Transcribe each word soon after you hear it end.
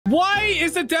Why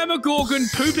is the Demogorgon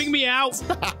pooping me out?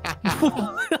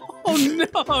 Oh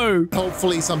no!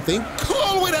 Hopefully something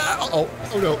cool with that. Oh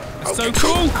no! So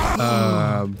cool.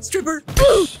 Stripper.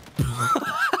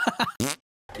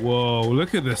 Whoa!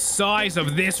 Look at the size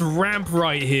of this ramp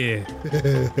right here.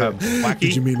 Wacky?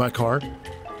 Did you mean my car?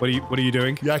 What are you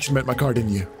doing? You actually meant my car,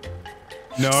 didn't you?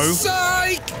 No.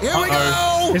 Psych! Here we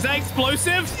go! Is that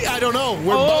explosive? I don't know.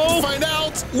 We're about to find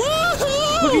out.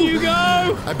 Woohoo! Look at you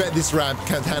go! I bet this ramp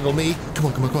can't handle me. Come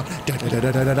on.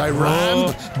 Die,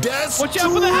 ramp. Watch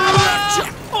out for the hammer!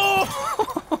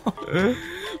 Oh!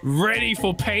 Ready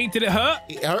for pain? Did it hurt?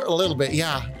 It hurt a little bit.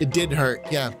 Yeah, it did hurt.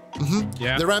 Yeah.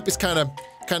 Yeah. The ramp is kind of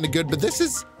good, but this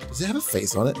is. Does it have a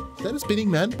face on it? Is that a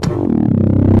spinning man?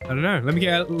 I don't know. Let me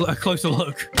get a closer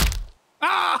look.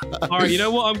 Ah! All right, you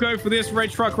know what? I'm going for this red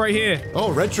truck right here.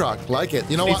 Oh, red truck. Like it.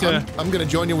 You know what? I'm going to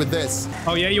join you with this.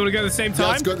 Oh, yeah? You want to go at the same time? Yeah,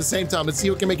 let's go at the same time. Let's see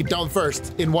who can make it down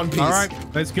first in one piece. All right,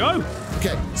 let's go.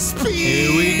 Okay. Speed!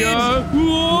 Here we go.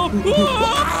 Whoa!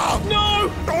 Whoa!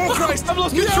 No! Oh, Christ! I've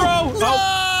lost control. No!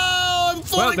 I'm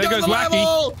falling there down goes the Wacky.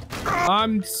 level.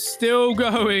 I'm still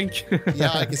going.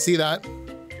 Yeah, I can see that.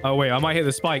 Oh, wait. I might hit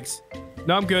the spikes.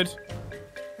 No, I'm good.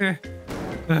 Well,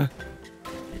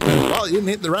 you didn't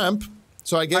hit the ramp.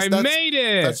 So I guess I made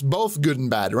it. That's both good and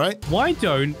bad, right? Why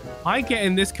don't I get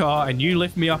in this car and you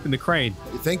lift me up in the crane?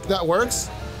 You think that works?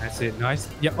 That's it. Nice.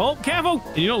 Yeah. Oh, careful.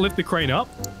 Can you not lift the crane up?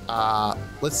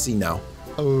 Let's see now.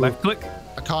 Oh, left click.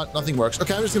 I can't. Nothing works.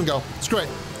 Okay, I'm just gonna go. Screw it.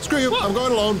 Screw you. Whoa. I'm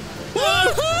going alone.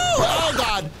 Whoa. Oh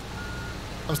God.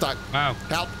 I'm stuck. Wow.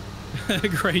 Help.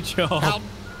 Great job. Help.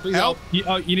 Please help. You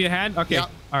need a hand? Okay. Yeah.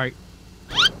 All right.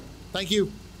 Thank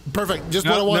you. Perfect. Just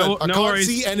what I wanted. I can't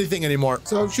see anything anymore.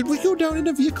 So should we go down in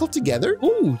a vehicle together?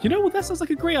 Oh, you know what? That sounds like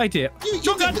a great idea. You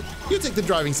take the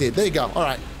driving seat. There you go. All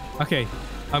right. Okay.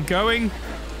 I'm going.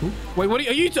 Wait, what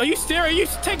are you steering? Are you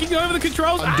taking over the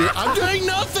controls? I'm doing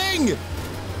nothing.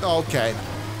 Okay.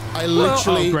 I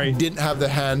literally didn't have the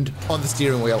hand on the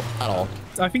steering wheel at all.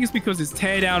 I think it's because it's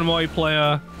Teardown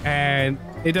multiplayer and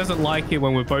it doesn't like it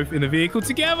when we're both in the vehicle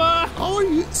together. How are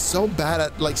you so bad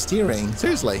at like steering?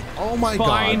 Seriously. Oh my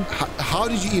God. How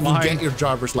did you even get your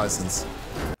driver's license?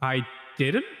 I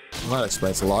didn't. Well, that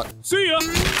explains a lot. See ya.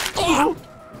 Oh.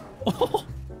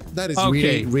 That is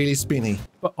really, really spinny.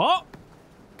 Oh.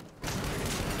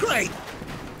 Great.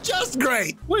 Just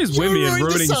great. What is with me and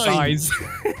ruining signs?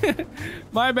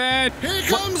 My bad. Here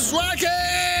comes Wacky!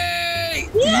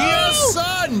 Yes,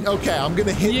 son! Okay, I'm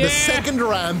gonna hit the second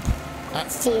ramp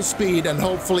at full speed and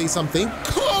hopefully something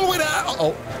cool with that.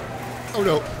 Oh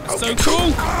no. So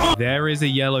cool. There is a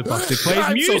yellow bus. It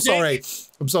plays music. I'm so sorry.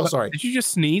 I'm so sorry. Did you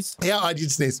just sneeze? Yeah, I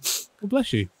did sneeze. Well,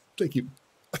 bless you. Thank you.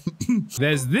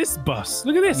 There's this bus.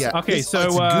 Look at this. Yeah, okay, so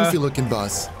it's a goofy looking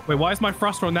bus. Wait, why is my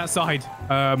thruster on that side?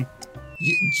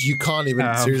 You can't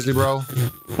even seriously, bro.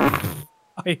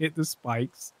 I hit the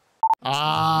spikes.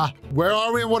 Where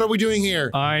are we and what are we doing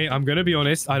here? I'm gonna be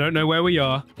honest, I don't know where we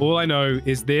are. All I know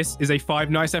is this is a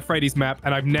Five Nights at Freddy's map,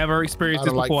 and I've never experienced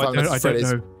this before. I don't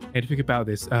know anything about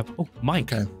this. Oh,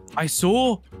 Mike, I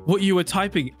saw what you were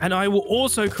typing, and I will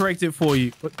also correct it for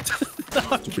you.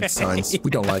 Stupid signs. We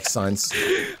don't like signs.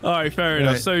 All right, fair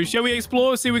enough. So, shall we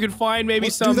explore? See if we can find maybe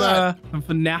some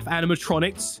FNAF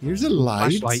animatronics. Here's a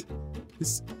light. Flashlight.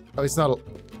 It's not.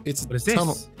 It's what is a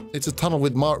tunnel. This? It's a tunnel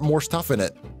with more stuff in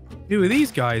it. Who are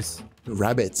these guys?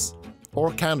 Rabbits.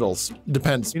 Or candles.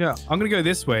 Depends. You know, I'm going to go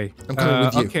this way. I'm coming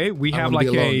with you. Okay, we have like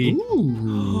a...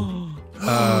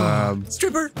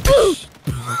 Stripper!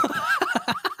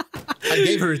 I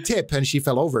gave her a tip and she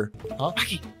fell over. Huh?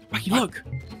 Wacky, look.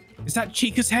 Is that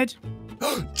Chica's head?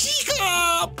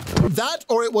 Chica! That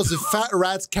or it was a fat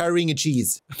rat carrying a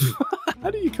cheese.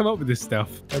 How do you come up with this stuff?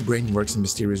 My brain works in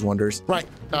mysterious wonders. Right.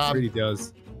 It really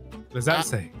does. What does that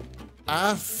say?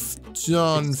 Afton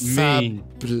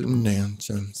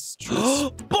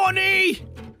Bonnie!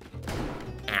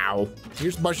 Ow.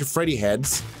 Here's a bunch of Freddy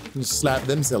heads. Just slap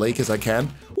them silly because I can.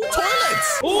 Ooh,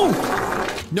 toilets! Oh!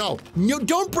 No,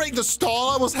 don't break the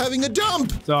stall. I was having a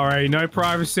dump. Sorry, no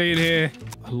privacy in here.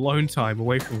 Alone time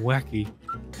away from Wacky.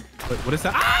 Wait, what is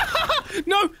that? Ah!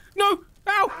 No!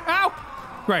 Ow!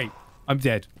 Ow! Great. I'm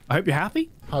dead. I hope you're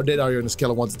happy. How dead are you on a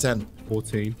scale of 1 to 10?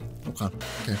 14. Okay.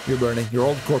 You're burning. Your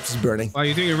old corpse is burning. Wow,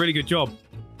 you're doing a really good job.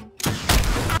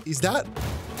 Is that...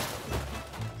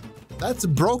 That's a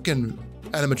broken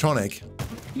animatronic.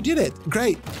 You did it.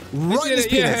 Great. Right in his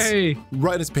penis. Yay.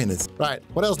 Right in his penis. Right.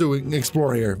 What else do we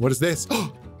explore here? What is this?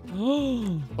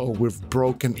 Oh, we've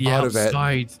broken out of it.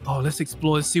 Oh, let's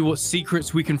explore. Let's see what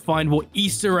secrets we can find. What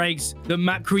Easter eggs the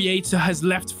map creator has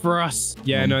left for us.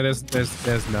 Yeah, no, there's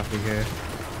nothing here.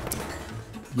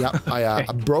 Yeah, I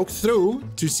broke through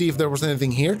to see if there was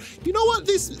anything here. You know what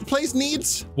this place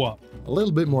needs? What? A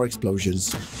little bit more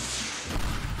explosions.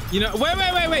 You know,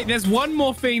 wait. There's one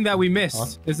more thing that we missed. Huh?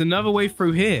 There's another way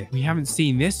through here. We haven't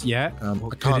seen this yet.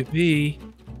 What could it be?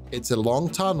 It's a long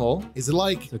tunnel. Is it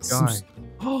like... It's a guy.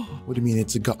 What do you mean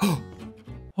it's a guy? Oh,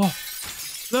 look.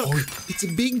 Oh, it's a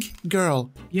big girl.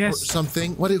 Yes. Or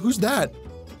something. Who's that?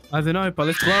 I don't know, but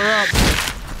let's blow her up.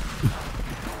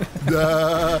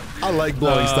 I like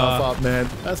blowing stuff up, man.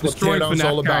 That's what Teardown's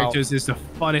all about. Characters is the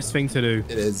funnest thing to do.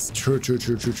 It is. True.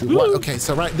 What? Okay,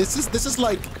 so right, this is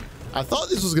like... I thought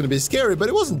this was going to be scary, but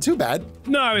it wasn't too bad.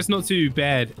 No, it's not too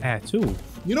bad at all.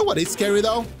 You know what is scary,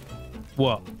 though?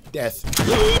 What? Death.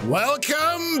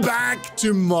 Welcome back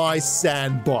to my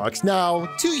sandbox. Now,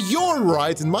 to your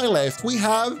right and my left, we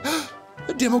have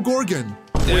a Demogorgon.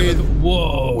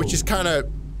 Whoa. Which is kind of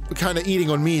eating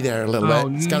on me there a little bit.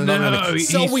 It's kind of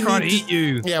he's trying to eat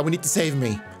you. Yeah, we need to save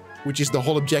me, which is the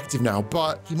whole objective now.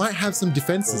 But he might have some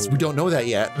defenses. We don't know that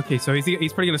yet. Okay, so he's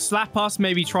probably going to slap us,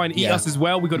 maybe try and eat us as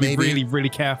well. We've got to be really, really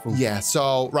careful. Yeah,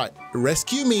 so, right.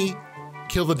 Rescue me,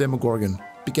 kill the Demogorgon.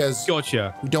 Because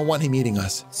we don't want him eating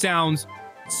us. Sounds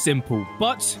simple,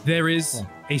 but there is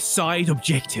a side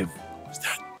objective. What's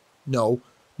that? No.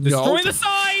 Destroy the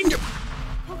sign!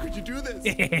 How could you do this?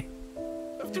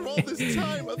 After all this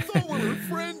time, I thought we were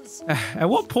friends. At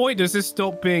what point does this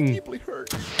stop being... deeply hurt.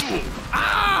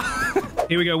 Ah!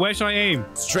 Here we go. Where should I aim?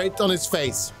 Straight on his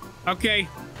face. Okay.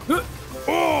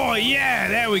 Oh, yeah,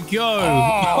 there we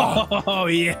go. Oh,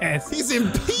 yes. He's in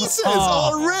pieces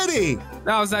already.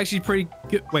 That was actually pretty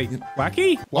good. Wait,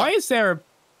 Wacky? What? Why is there a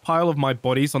pile of my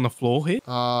bodies on the floor here?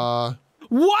 What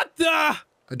the? I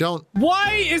don't.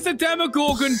 Why is the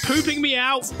Demogorgon pooping me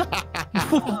out?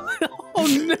 Oh,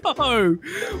 no.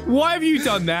 Why have you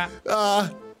done that?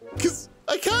 Because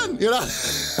I can, you know.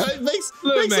 It makes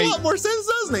a lot more sense,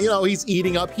 doesn't it? You know, he's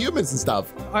eating up humans and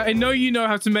stuff. I know you know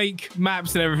how to make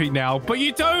maps and everything now, but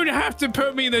you don't have to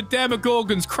put me in the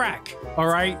Demogorgon's crack, all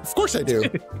right? Of course I do.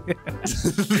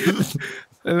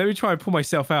 Let me try and pull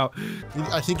myself out.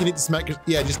 I think you need to smack your...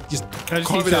 Yeah, just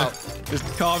carve it out. Just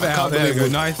carve it out. There you go.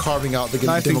 Nice. Carving out the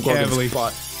Demogorgon's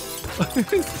butt.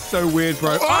 This is so weird,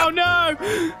 bro. Oh, no!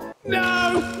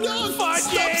 No!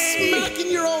 Stop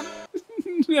smacking your own...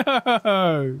 No.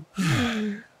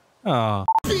 Oh.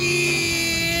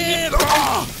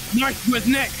 Nice to his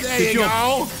neck. There you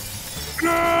go.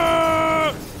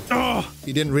 Oh.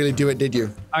 You didn't really do it, did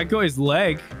you? I got his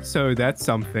leg, so that's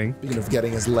something. Speaking of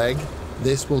getting his leg,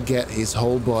 this will get his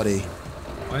whole body.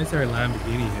 Why is there a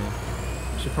Lamborghini here?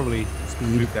 I should probably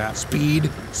move that. Speed.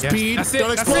 Yes. That's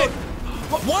Don't explode. That's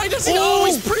it. Why does he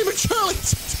always prematurely?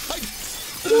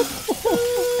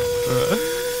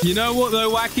 You know what,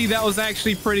 though, Wacky? That was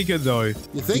actually pretty good, though. You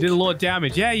think? You did a lot of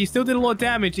damage. Yeah, you still did a lot of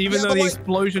damage, even though the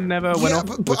explosion never went off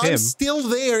with him. I'm still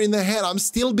there in the head. I'm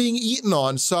still being eaten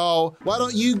on. So why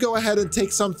don't you go ahead and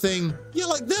take something,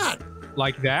 like that?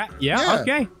 Like that? Yeah,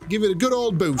 okay. Give it a good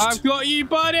old boost. I've got you,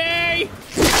 buddy!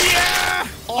 Yeah!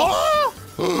 Oh!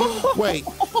 Wait.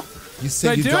 You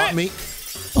said you got me?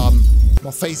 My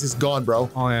face is gone, bro.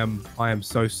 I am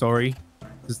so sorry.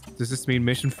 Does this mean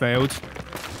mission failed?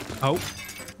 Oh.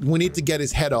 We need to get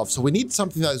his head off, so we need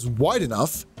something that is wide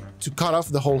enough to cut off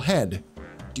the whole head.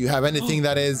 Do you have anything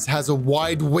that has a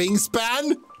wide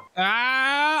wingspan?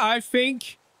 I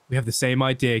think we have the same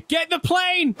idea. Get the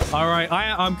plane! All right,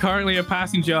 I'm currently a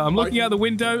passenger. I'm looking out the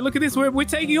window. Look at this. We're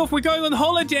taking off. We're going on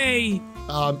holiday.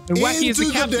 And Wacky is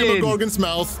the captain. Into the Demogorgon's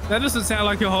mouth. That doesn't sound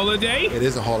like a holiday. It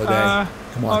is a holiday.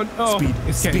 Come on. Speed.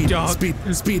 It's getting dark. Speed.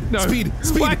 No. Speed.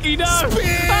 Wacky, no.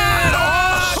 Speed.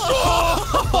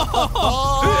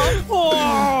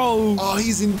 Oh,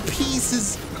 he's in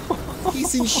pieces.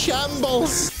 He's in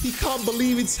shambles. He can't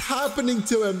believe it's happening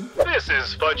to him. This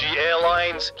is Fudgy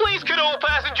Airlines. Please could all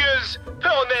passengers put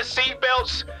on their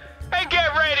seatbelts and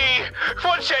get ready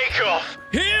for takeoff.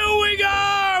 Here we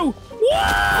go!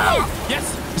 Whoa!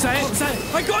 Yes! Is that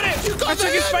it? I got it! I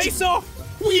took his face off!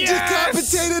 We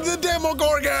decapitated the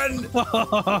Demogorgon!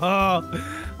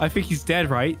 I think he's dead,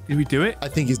 right? Did we do it? I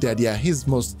think he's dead, yeah. He's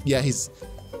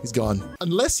gone.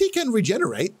 Unless he can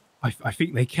regenerate. I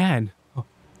think they can.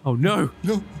 Oh no.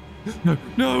 No.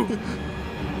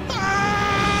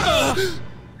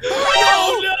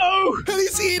 Oh no! And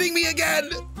he's eating me again!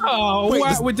 Oh, wait,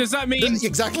 what does that mean?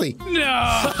 Exactly.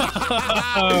 No!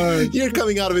 You're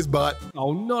coming out of his butt.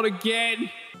 Oh, not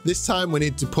again. This time we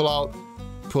need to pull out.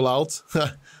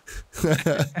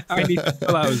 I need to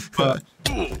pull out his butt.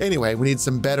 Anyway, we need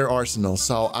some better arsenal.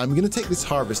 So I'm gonna take this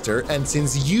harvester, and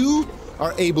since you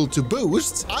are able to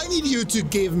boost, I need you to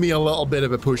give me a little bit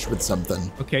of a push with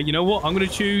something. Okay, you know what? I'm gonna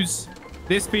choose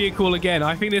this vehicle again.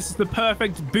 I think this is the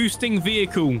perfect boosting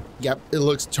vehicle. Yep, it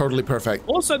looks totally perfect.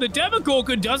 Also, the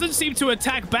Demogorgon doesn't seem to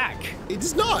attack back. It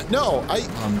does not. No,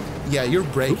 yeah, you're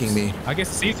breaking me. I guess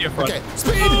it's easier for us. Okay,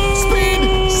 speed!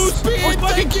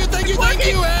 Thank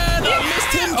you. And I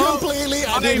missed him completely.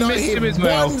 I did not hit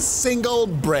one single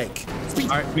break. Speed.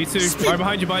 All right, me too. Speed. Right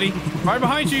behind you, buddy. Right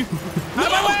behind you. Out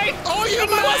of my way! Oh, you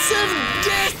massive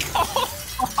dick!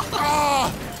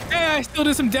 Yeah, I still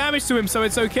did some damage to him, so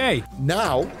it's okay.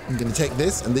 Now, I'm going to take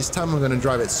this, and this time I'm going to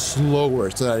drive it slower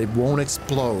so that it won't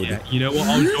explode. Yeah, you know what?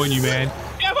 I'll join you, man.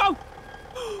 Yeah, well.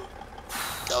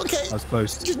 Okay. I was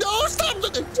close. No, stop!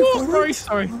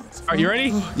 Sorry. All right, you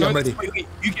ready? Yeah, I'm ready. Wait,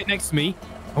 you get next to me,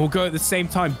 and we'll go at the same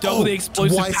time. Double the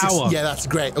explosive power. Yeah, that's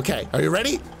great. Okay, are you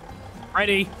ready?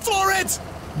 Ready. Floor it!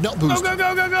 Not boost. Go.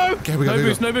 Okay, we go.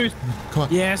 No boost. Come on.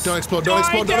 Yes. Don't explode. Yes!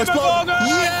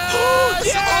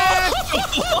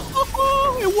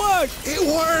 It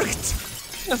worked.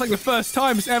 That's like the first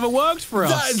time it's ever worked for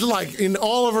us. That is like in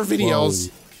all of our videos.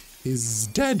 Whoa. He's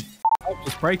dead.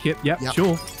 Just break it. Yep,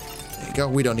 sure. There you go.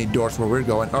 We don't need doors where we're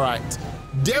going. All right.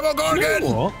 Demogorgon! You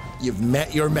know what? You've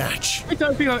met your match. I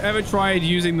don't think I've ever tried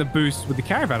using the boost with the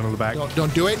caravan on the back.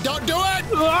 Don't do it. Don't do it!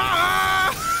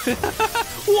 Ah!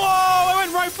 Whoa! I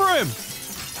went right through him.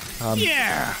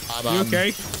 Yeah. You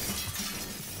okay?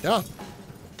 Yeah.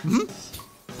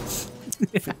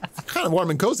 Kind of warm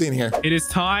and cozy in here. It is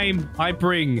time I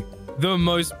bring the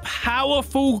most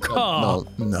powerful car.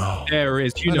 No. There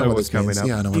is. You know what's coming up.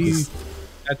 Yeah, I know what this.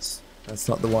 That's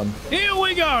not the one. Here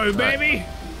we go, baby.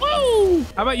 Woo!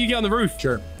 How about you get on the roof?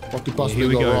 Sure. What could possibly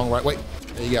go wrong? Right. Wait.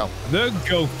 There you go. The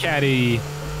Golf Caddy.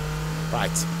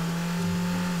 Right.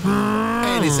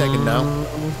 Any second now.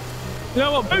 You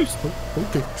know what? Boost.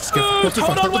 Okay.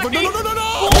 Hold on, Wacky.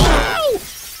 No.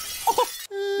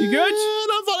 You good?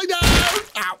 I'm falling down.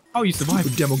 Ow. Oh, you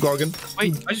survived. Demogorgon.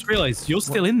 Wait, I just realized you're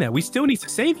still in there. We still need to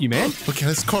save you, man. Okay,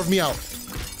 let's carve me out.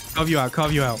 Carve you out.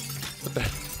 What the?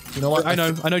 You know what? I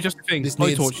know. Just a thing. This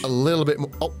needs a little bit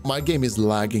more. Oh, my game is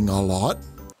lagging a lot.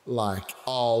 Like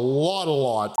a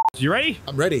lot. You ready?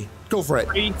 I'm ready. Go for it.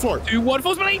 3, 2, 1,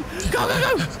 full speed. Go.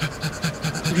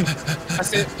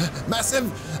 That's it.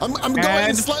 Massive. I'm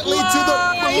going slightly to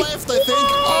the left, I think.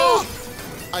 Oh!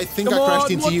 I think I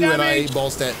crashed into you and I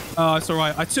bossed it. Oh, it's all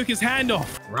right. I took his hand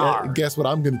off. Guess what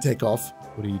I'm going to take off?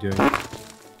 What are you doing?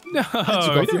 No,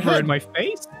 you didn't ruin my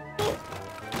face.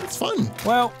 It's fun.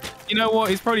 Well, you know what?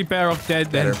 He's probably better off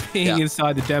dead than being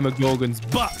inside the Demogorgon's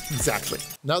butt. Exactly.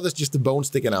 Now there's just a bone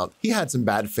sticking out. He had some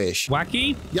bad fish.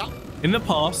 Wacky? Yeah. In the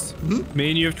past, me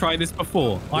and you have tried this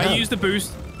before. Yeah. I used the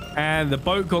boost, and the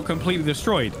boat got completely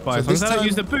destroyed. But as long as I don't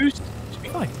use the boost, it should be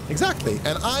fine. Exactly.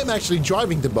 And I'm actually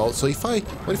driving the boat, so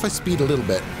what if I speed a little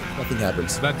bit? Nothing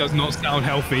happens. That does not sound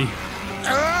healthy.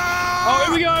 Oh,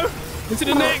 here we go. Into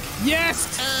the neck.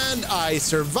 Yes. And I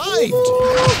survived.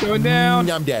 Going down.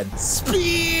 I'm dead.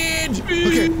 Speed.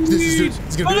 Okay, this is it.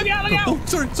 It's gonna be look out. Oh,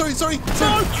 sorry.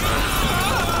 No.